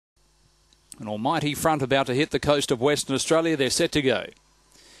An almighty front about to hit the coast of Western Australia. They're set to go.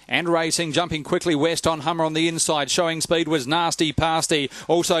 And racing, jumping quickly west on Hummer on the inside. Showing speed was Nasty Pasty.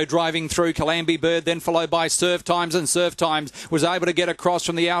 Also driving through Calambi Bird, then followed by Surf Times. And Surf Times was able to get across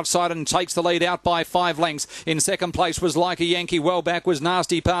from the outside and takes the lead out by 5 lengths. In second place was Like a Yankee. Well back was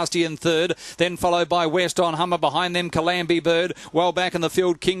Nasty Pasty in third. Then followed by West on Hummer. Behind them, Calambi Bird. Well back in the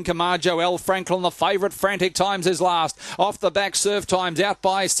field, King Camajo. L. Franklin, the favourite. Frantic Times is last. Off the back, Surf Times out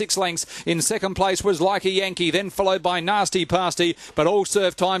by 6 lengths. In second place was Like a Yankee. Then followed by Nasty Pasty. But all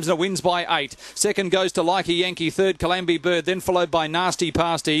Surf Times wins by 8. Second goes to Like a Yankee. Third, Calambi Bird. Then followed by Nasty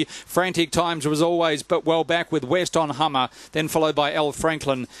Pasty. Frantic Times was always but well back with West on Hummer. Then followed by L.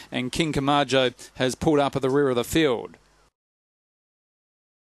 Franklin. And King Camajo has pulled up at the rear of the field.